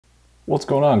What's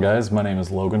going on, guys? My name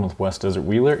is Logan with West Desert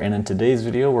Wheeler, and in today's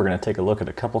video we're going to take a look at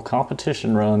a couple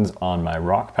competition runs on my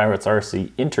Rock Pirates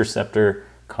RC Interceptor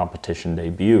competition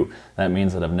debut. That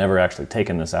means that I've never actually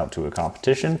taken this out to a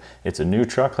competition. It's a new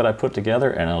truck that I put together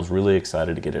and I was really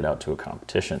excited to get it out to a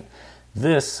competition.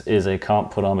 This is a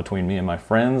comp put on between me and my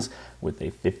friends with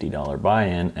a $50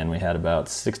 buy-in, and we had about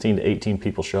 16 to 18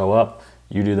 people show up.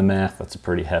 You do the math, that's a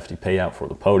pretty hefty payout for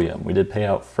the podium. We did pay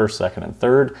out first, second, and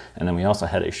third, and then we also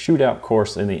had a shootout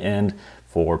course in the end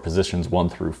for positions 1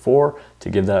 through 4 to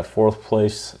give that fourth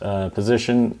place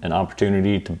position an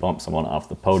opportunity to bump someone off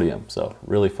the podium. So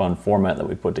really fun format that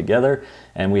we put together,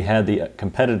 and we had the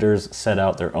competitors set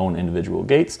out their own individual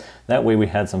gates. That way we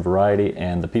had some variety,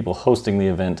 and the people hosting the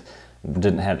event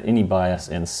didn't have any bias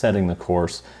in setting the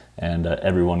course, and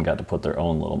everyone got to put their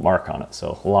own little mark on it.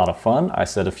 So a lot of fun. I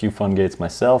set a few fun gates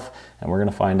myself, and we're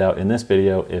gonna find out in this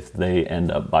video if they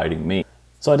end up biting me.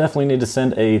 So I definitely need to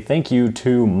send a thank you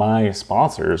to my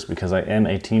sponsors, because I am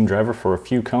a team driver for a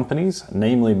few companies,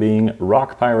 namely being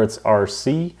Rock Pirates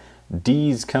RC,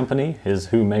 Deez company is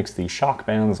who makes the shock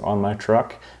bands on my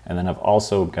truck, and then I've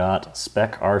also got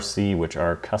Spec RC, which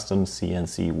are custom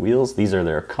CNC wheels. These are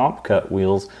their comp cut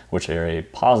wheels, which are a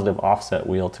positive offset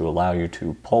wheel to allow you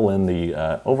to pull in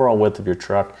the overall width of your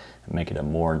truck and make it a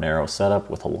more narrow setup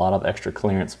with a lot of extra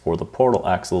clearance for the portal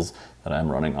axles that I'm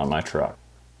running on my truck.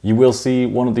 You will see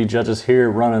one of the judges here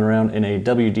running around in a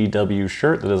WDW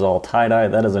shirt that is all tie-dye.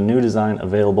 That is a new design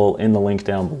available in the link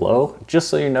down below. Just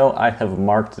so you know, I have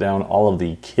marked down all of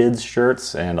the kids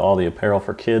shirts and all the apparel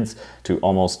for kids to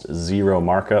almost zero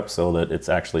markup so that it's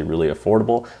actually really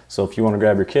affordable. So if you want to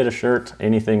grab your kid a shirt,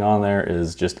 anything on there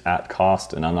is just at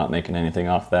cost, and I'm not making anything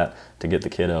off that to get the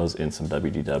kiddos in some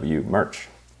WDW merch.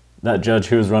 That judge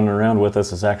who is running around with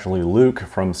us is actually Luke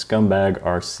from Scumbag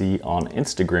RC on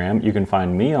Instagram. You can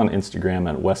find me on Instagram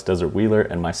at West Desert Wheeler,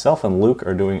 and myself and Luke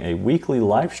are doing a weekly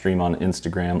live stream on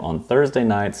Instagram on Thursday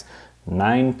nights,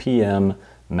 9 p.m.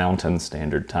 Mountain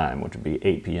Standard Time, which would be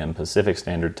 8 p.m. Pacific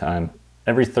Standard Time.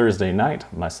 Every Thursday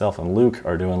night, myself and Luke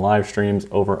are doing live streams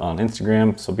over on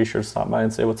Instagram, so be sure to stop by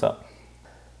and say what's up.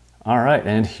 All right,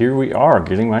 and here we are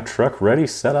getting my truck ready,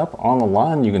 set up on the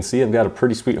line. You can see I've got a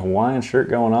pretty sweet Hawaiian shirt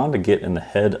going on to get in the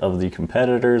head of the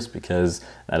competitors, because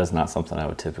that is not something I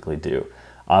would typically do.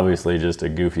 Obviously just a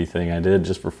goofy thing I did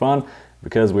just for fun,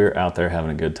 because we were out there having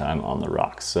a good time on the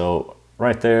rocks. So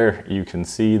right there you can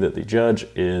see that the judge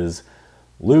is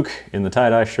Luke in the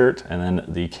tie-dye shirt, and then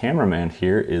the cameraman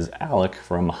here is Alec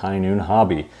from High Noon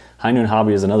Hobby. High Noon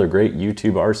Hobby is another great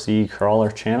YouTube RC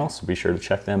crawler channel, so be sure to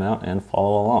check them out and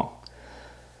follow along.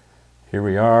 Here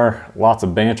we are, lots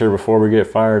of banter before we get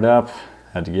fired up.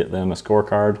 Had to get them a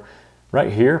scorecard.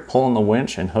 Right here, pulling the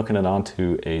winch and hooking it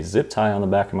onto a zip tie on the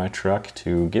back of my truck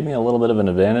to give me a little bit of an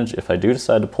advantage. If I do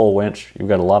decide to pull winch, you've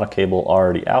got a lot of cable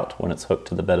already out when it's hooked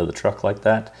to the bed of the truck like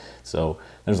that. So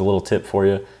there's a little tip for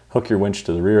you. Hook your winch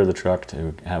to the rear of the truck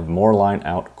to have more line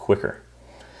out quicker.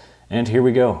 And here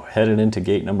we go, headed into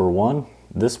gate number 1.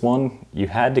 This one, you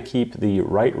had to keep the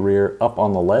right rear up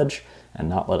on the ledge and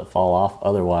not let it fall off,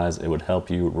 otherwise it would help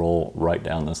you roll right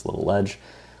down this little ledge.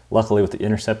 Luckily with the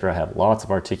Interceptor, I have lots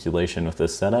of articulation with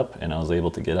this setup, and I was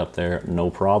able to get up there no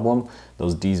problem.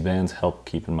 Those Deez bands help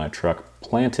keeping my truck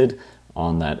planted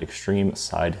on that extreme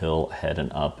side hill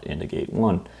heading up into gate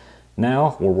 1.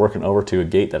 Now we're working over to a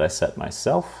gate that I set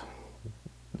myself.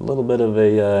 A little bit of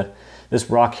a, this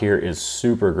rock here is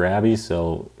super grabby,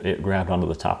 so it grabbed onto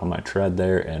the top of my tread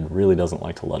there and really doesn't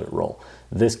like to let it roll.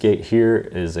 This gate here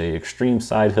is a extreme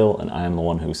side hill, and I am the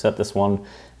one who set this one,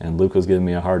 and Luke was giving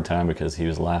me a hard time because he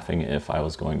was laughing if I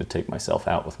was going to take myself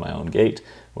out with my own gate,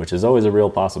 which is always a real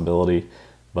possibility,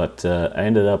 but I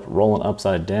ended up rolling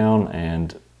upside down,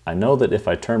 and I know that if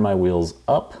I turn my wheels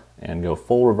up and go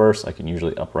full reverse, I can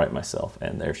usually upright myself,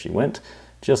 and there she went,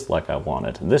 just like I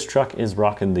wanted. This truck is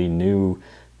rocking the new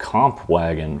comp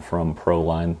wagon from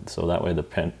Proline, so that way the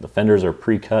fenders are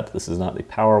pre-cut. This is not the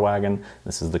power wagon,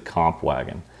 this is the comp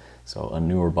wagon. So a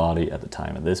newer body at the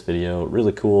time of this video.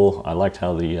 Really cool. I liked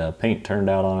how the paint turned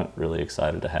out on it. Really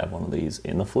excited to have one of these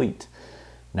in the fleet.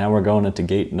 Now we're going into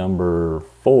gate number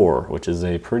 4, which is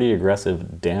a pretty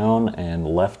aggressive down and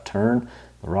left turn.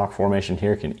 The rock formation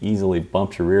here can easily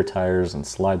bump your rear tires and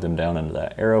slide them down into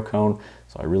that aero cone.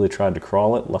 So I really tried to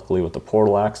crawl it. Luckily with the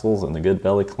portal axles and the good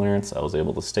belly clearance, I was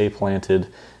able to stay planted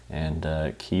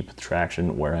and keep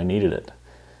traction where I needed it.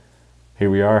 Here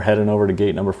we are heading over to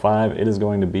gate number 5. It is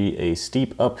going to be a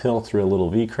steep uphill through a little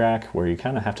V-crack where you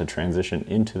kind of have to transition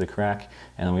into the crack.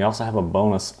 And then we also have a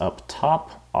bonus up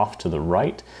top off to the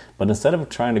right. But instead of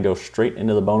trying to go straight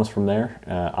into the bonus from there,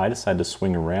 I decided to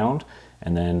swing around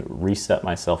and then reset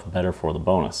myself better for the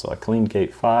bonus. So I cleaned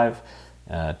gate 5,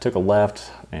 took a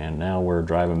left, and now we're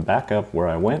driving back up where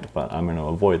I went, but I'm going to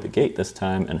avoid the gate this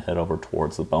time and head over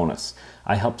towards the bonus.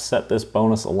 I helped set this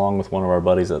bonus along with one of our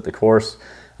buddies at the course.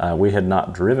 We had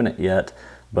not driven it yet,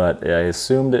 but I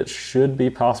assumed it should be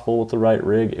possible with the right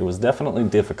rig. It was definitely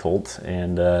difficult,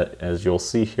 and as you'll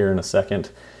see here in a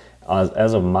second,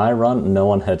 as of my run, no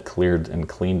one had cleared and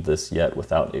cleaned this yet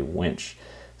without a winch.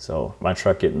 So my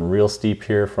truck getting real steep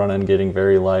here, front end getting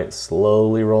very light,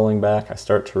 slowly rolling back. I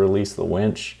start to release the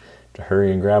winch to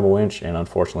hurry and grab a winch, and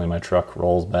unfortunately my truck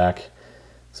rolls back.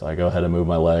 So I go ahead and move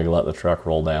my leg, let the truck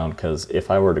roll down, because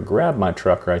if I were to grab my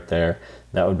truck right there,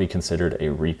 that would be considered a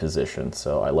reposition.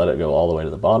 So I let it go all the way to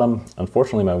the bottom.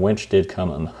 Unfortunately, my winch did come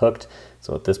unhooked,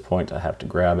 so at this point I have to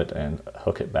grab it and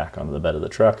hook it back onto the bed of the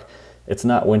truck. It's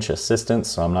not winch assistance,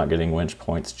 so I'm not getting winch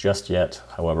points just yet.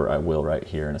 However, I will right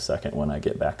here in a second when I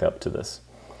get back up to this.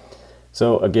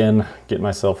 So again, get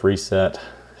myself reset,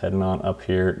 heading on up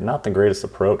here. Not the greatest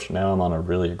approach. Now I'm on a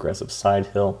really aggressive side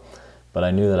hill, but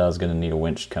I knew that I was going to need a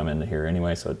winch to come into here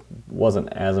anyway, so it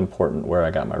wasn't as important where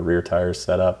I got my rear tires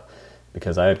set up,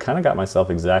 because I had kind of got myself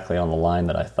exactly on the line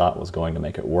that I thought was going to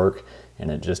make it work,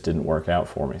 and it just didn't work out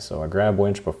for me. So I grab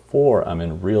winch before I'm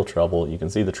in real trouble. You can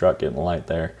see the truck getting light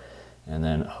there, and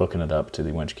then hooking it up to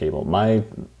the winch cable. My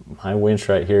winch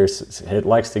right here, it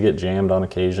likes to get jammed on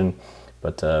occasion,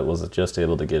 but was just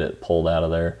able to get it pulled out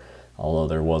of there, although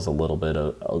there was a little bit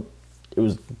of, it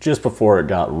was just before it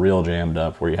got real jammed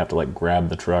up where you have to like grab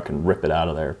the truck and rip it out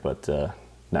of there, but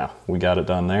no, we got it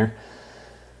done there.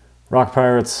 Rock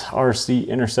Pirates RC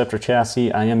Interceptor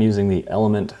chassis. I am using the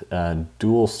Element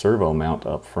dual servo mount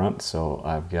up front, so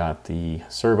I've got the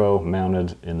servo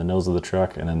mounted in the nose of the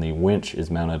truck, and then the winch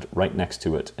is mounted right next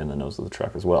to it in the nose of the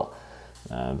truck as well.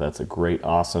 That's a great,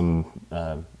 awesome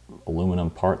aluminum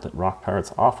part that Rock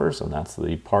Pirates offers, and that's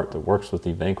the part that works with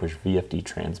the Vanquish VFD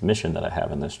transmission that I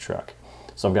have in this truck.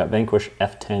 So I've got Vanquish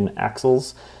F10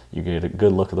 axles. You get a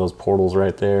good look at those portals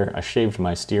right there. I shaved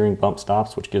my steering bump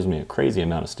stops, which gives me a crazy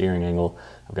amount of steering angle.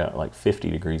 I've got like 50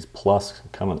 degrees plus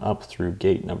coming up through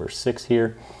gate number 6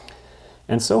 here.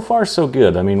 And so far, so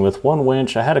good. I mean, with one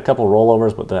winch, I had a couple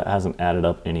rollovers, but that hasn't added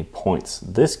up any points.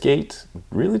 This gate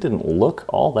really didn't look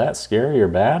all that scary or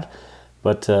bad,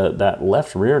 but that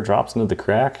left rear drops into the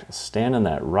crack, standing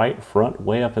that right front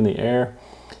way up in the air.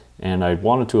 And I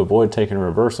wanted to avoid taking a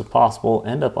reverse if possible,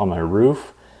 end up on my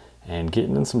roof, and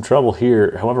getting in some trouble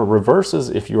here. However, reverses,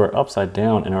 if you are upside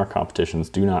down in our competitions,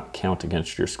 do not count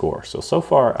against your score. So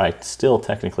far, I still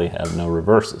technically have no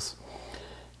reverses.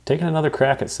 Taking another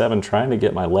crack at 7, trying to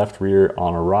get my left rear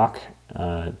on a rock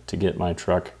to get my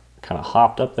truck kind of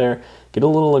hopped up there, get a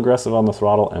little aggressive on the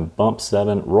throttle and bump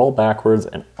 7, roll backwards,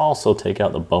 and also take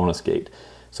out the bonus gate.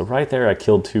 So right there, I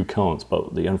killed 2 cones,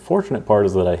 but the unfortunate part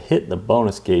is that I hit the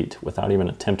bonus gate without even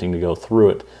attempting to go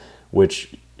through it,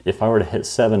 which if I were to hit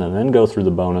 7 and then go through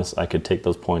the bonus, I could take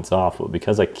those points off. But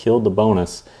because I killed the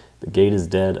bonus, the gate is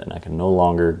dead and I can no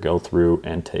longer go through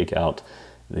and take out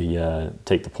the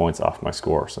take the points off my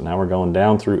score. So now we're going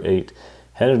down through 8,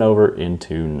 headed over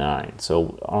into 9.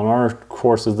 So on our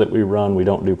courses that we run, we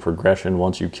don't do progression.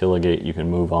 Once you kill a gate, you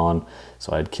can move on.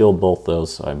 So I'd killed both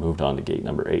those, so I moved on to gate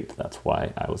number 8. That's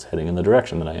why I was heading in the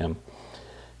direction that I am.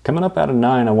 Coming up out of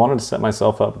 9, I wanted to set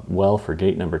myself up well for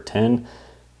gate number 10.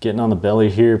 Getting on the belly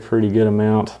here, pretty good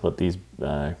amount, but these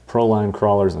Proline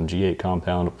crawlers and G8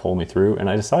 compound pull me through, and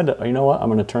I decided, you know what, I'm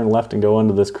going to turn left and go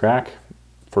into this crack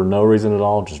for no reason at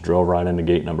all, just drove right into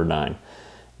gate number 9.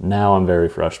 Now I'm very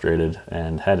frustrated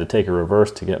and had to take a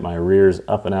reverse to get my rears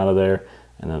up and out of there,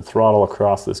 and then throttle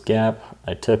across this gap.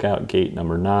 I took out gate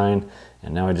number 9,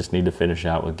 and now I just need to finish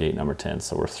out with gate number 10.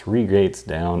 So we're 3 gates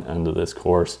down into this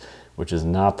course, which is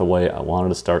not the way I wanted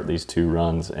to start these 2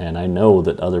 runs. And I know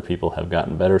that other people have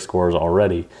gotten better scores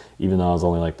already, even though I was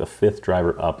only like the 5th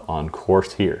driver up on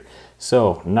course here.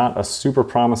 So not a super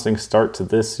promising start to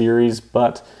this series,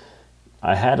 but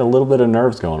I had a little bit of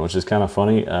nerves going, which is kind of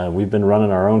funny. We've been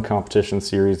running our own competition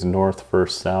series, North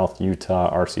vs. South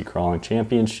Utah RC Crawling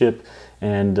Championship.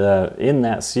 And in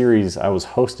that series, I was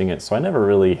hosting it, so I never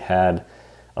really had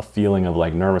a feeling of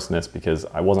like nervousness because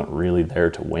I wasn't really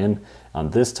there to win.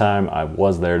 This time I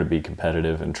was there to be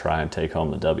competitive and try and take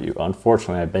home the W.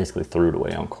 Unfortunately, I basically threw it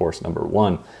away on course number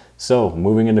 1. So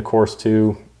moving into course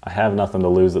 2, I have nothing to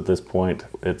lose at this point.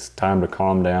 It's time to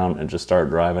calm down and just start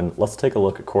driving. Let's take a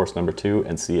look at course number 2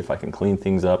 and see if I can clean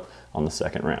things up on the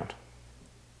 2nd round.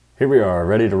 Here we are,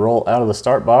 ready to roll out of the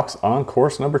start box on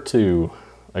course number 2.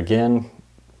 Again,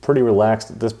 pretty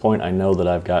relaxed at this point. I know that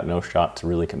I've got no shot to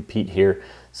really compete here,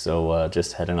 so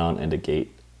just heading on into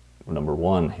gate number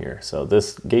 1 here. So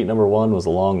this gate number 1 was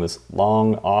along this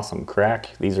long, awesome crack.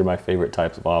 These are my favorite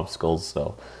types of obstacles,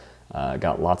 so I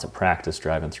got lots of practice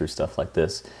driving through stuff like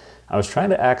this. I was trying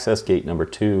to access gate number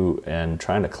 2 and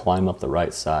trying to climb up the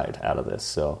right side out of this.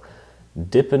 So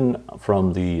dipping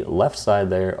from the left side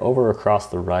there over across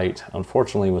the right,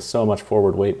 unfortunately with so much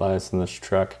forward weight bias in this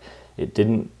truck, it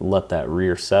didn't let that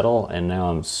rear settle, and now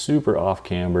I'm super off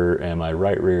camber and my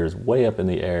right rear is way up in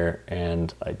the air,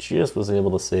 and I just was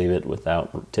able to save it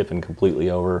without tipping completely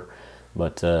over.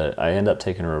 But I end up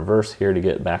taking a reverse here to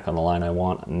get back on the line I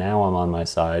want. Now I'm on my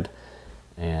side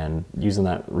and using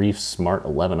that Reef Smart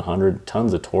 1100,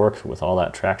 tons of torque with all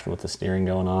that traction with the steering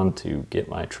going on to get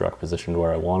my truck positioned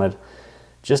where I wanted.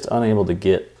 Just unable to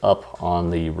get up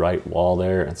on the right wall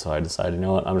there, and so I decided, you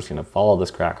know what, I'm just going to follow this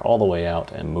crack all the way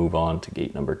out and move on to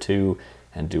gate number 2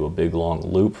 and do a big long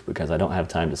loop, because I don't have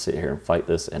time to sit here and fight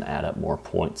this and add up more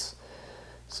points.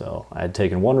 So I had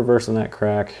taken 1 reverse in that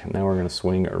crack. Now we're going to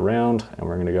swing around and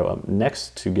we're going to go up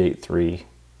next to gate 3,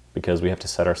 because we have to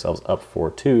set ourselves up for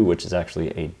 2, which is actually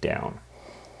a down.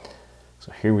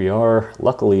 So here we are.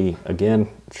 Luckily, again,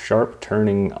 sharp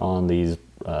turning on these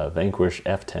Vanquish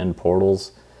F10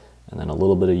 portals, and then a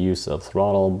little bit of use of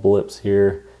throttle blips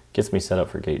here gets me set up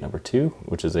for gate number 2,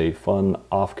 which is a fun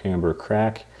off-camber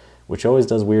crack, which always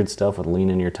does weird stuff with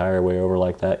leaning your tire way over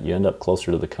like that. You end up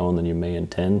closer to the cone than you may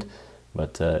intend,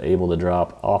 but able to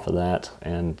drop off of that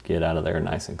and get out of there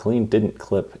nice and clean. Didn't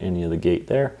clip any of the gate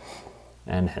there.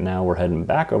 And now we're heading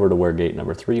back over to where gate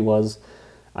number 3 was.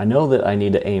 I know that I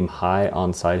need to aim high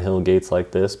on side hill gates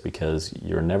like this, because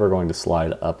you're never going to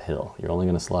slide uphill. You're only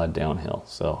going to slide downhill.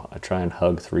 So I try and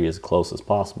hug 3 as close as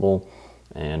possible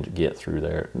and get through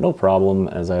there. No problem,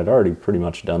 as I had already pretty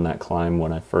much done that climb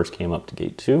when I first came up to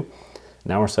gate 2.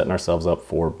 Now we're setting ourselves up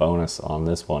for bonus on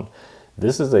this one.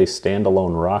 This is a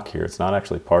standalone rock here. It's not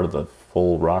actually part of the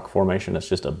full rock formation. It's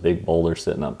just a big boulder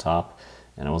sitting up top.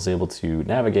 And I was able to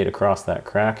navigate across that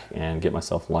crack and get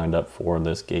myself lined up for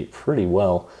this gate pretty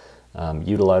well,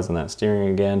 utilizing that steering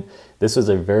again. This is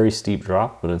a very steep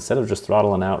drop, but instead of just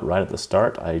throttling out right at the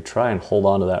start, I try and hold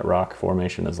on to that rock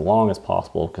formation as long as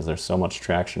possible, because there's so much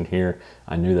traction here.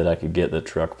 I knew that I could get the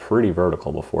truck pretty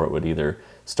vertical before it would either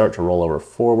start to roll over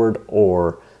forward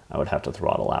or I would have to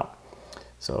throttle out.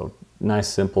 So nice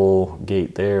simple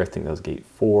gate there. I think that was gate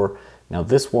 4. Now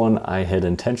this one, I had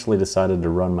intentionally decided to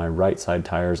run my right side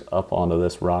tires up onto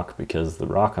this rock, because the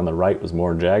rock on the right was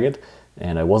more jagged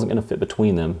and I wasn't going to fit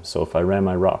between them. So if I ran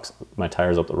my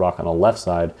tires up the rock on the left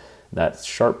side, that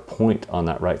sharp point on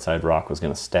that right side rock was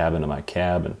going to stab into my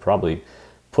cab and probably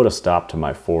put a stop to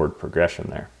my forward progression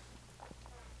there.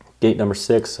 Gate number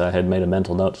 6, I had made a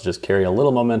mental note to just carry a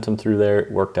little momentum through there.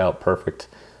 It worked out perfect.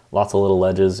 Lots of little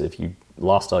ledges. If you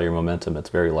lost all your momentum, it's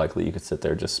very likely you could sit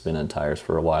there just spinning tires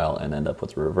for a while and end up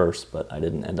with a reverse, but I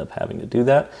didn't end up having to do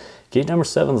that. Gate number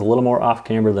 7 is a little more off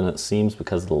camber than it seems,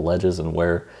 because of the ledges and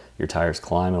where your tires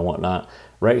climb and whatnot.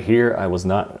 Right here, I was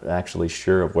not actually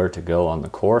sure of where to go on the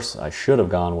course. I should have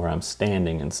gone where I'm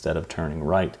standing instead of turning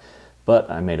right, but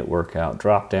I made it work out.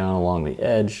 Drop down along the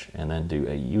edge and then do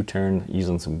a U-turn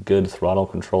using some good throttle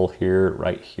control here,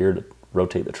 right here, to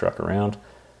rotate the truck around.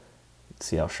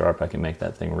 See how sharp I can make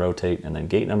that thing rotate. And then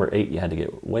gate number 8, you had to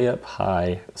get way up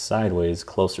high sideways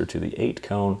closer to the 8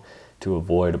 cone to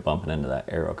avoid bumping into that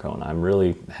arrow cone. I'm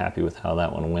really happy with how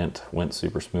that one went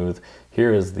super smooth.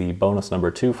 Here is the bonus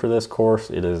number 2 for this course.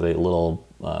 It is a little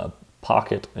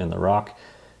pocket in the rock.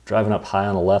 Driving up high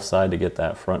on the left side to get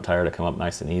that front tire to come up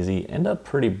nice and easy. End up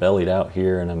pretty bellied out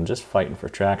here, and I'm just fighting for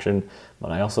traction,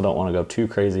 but I also don't want to go too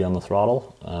crazy on the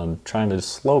throttle. I'm trying to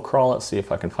slow crawl it, see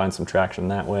if I can find some traction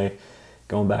that way.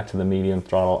 Going back to the medium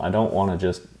throttle, I don't want to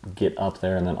just get up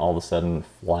there and then all of a sudden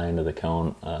fly into the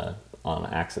cone on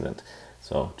accident.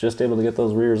 So just able to get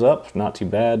those rears up, not too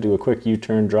bad. Do a quick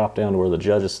U-turn, drop down to where the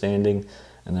judge is standing,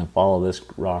 and then follow this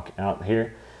rock out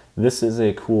here. This is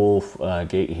a cool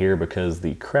gate here, because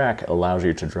the crack allows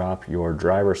you to drop your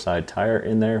driver's side tire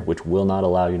in there, which will not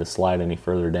allow you to slide any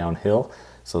further downhill.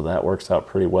 So that works out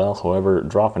pretty well. However,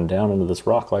 dropping down into this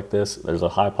rock like this, there's a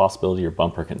high possibility your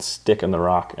bumper can stick in the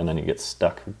rock and then you get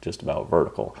stuck just about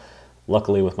vertical.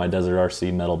 Luckily, with my Desert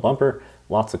RC metal bumper,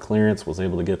 lots of clearance, was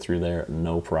able to get through there,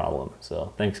 no problem.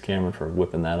 So thanks, Cameron, for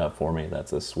whipping that up for me.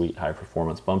 That's a sweet high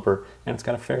performance bumper, and it's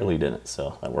got a fair lead in it,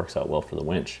 so that works out well for the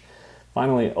winch.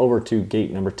 Finally, over to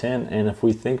gate number 10, and if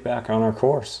we think back on our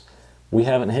course, we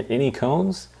haven't hit any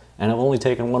cones, and I've only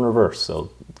taken 1 reverse.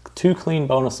 So 2 clean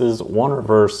bonuses, 1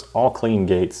 reverse, all clean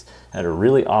gates. Had a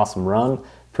really awesome run.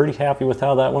 Pretty happy with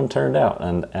how that one turned out.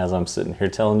 And as I'm sitting here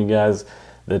telling you guys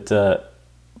that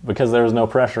because there was no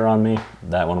pressure on me,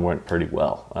 that one went pretty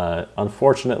well.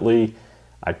 Unfortunately,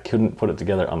 I couldn't put it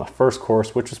together on the first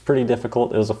course, which was pretty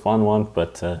difficult. It was a fun one,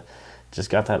 but just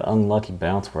got that unlucky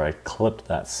bounce where I clipped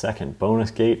that second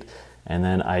bonus gate, and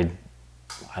then I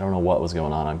don't know what was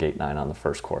going on gate 9 on the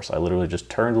first course. I literally just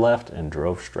turned left and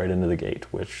drove straight into the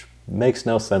gate, which makes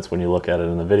no sense when you look at it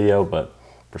in the video, but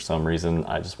for some reason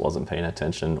I just wasn't paying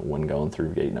attention when going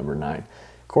through gate number 9.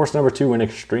 Course number 2 went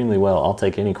extremely well. I'll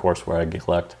take any course where I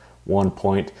collect 1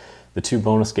 point. The 2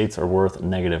 bonus gates are worth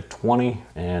 -20,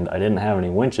 and I didn't have any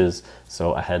winches,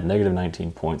 so I had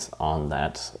 -19 points on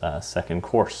that second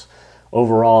course.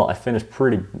 Overall, I finished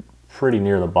pretty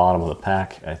near the bottom of the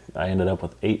pack. I ended up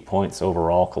with 8 points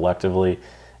overall collectively,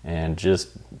 and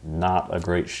just not a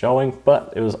great showing,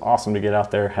 but it was awesome to get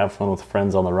out there, have fun with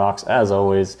friends on the rocks as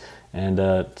always, and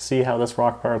see how this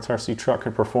Rock Pirates RC truck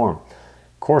could perform.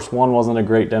 Course 1 wasn't a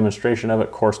great demonstration of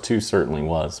it. Course 2 certainly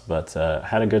was, but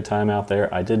had a good time out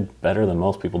there. I did better than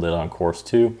most people did on course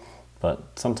 2, but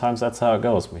sometimes that's how it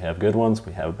goes. We have good ones,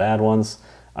 we have bad ones.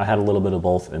 I had a little bit of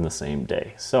both in the same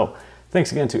day. So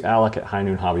thanks again to Alec at High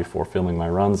Noon Hobby for filming my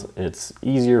runs. It's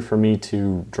easier for me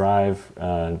to drive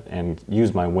and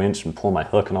use my winch and pull my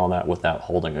hook and all that without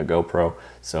holding a GoPro.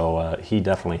 So he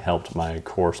definitely helped my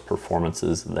course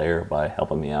performances there by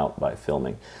helping me out by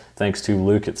filming. Thanks to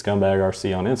Luke at Scumbag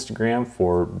RC on Instagram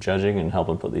for judging and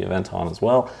helping put the event on as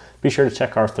well. Be sure to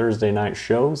check our Thursday night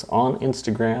shows on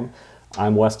Instagram.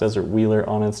 I'm West Desert Wheeler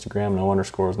on Instagram, no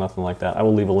underscores, nothing like that. I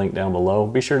will leave a link down below.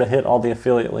 Be sure to hit all the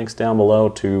affiliate links down below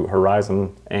to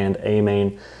Horizon and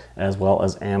A-Main, as well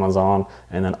as Amazon,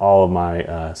 and then all of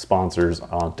my sponsors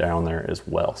down there as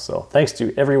well. So thanks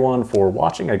to everyone for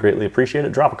watching. I greatly appreciate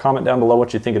it. Drop a comment down below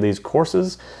what you think of these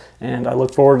courses, and I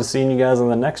look forward to seeing you guys in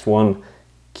the next one.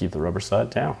 Keep the rubber side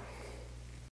down.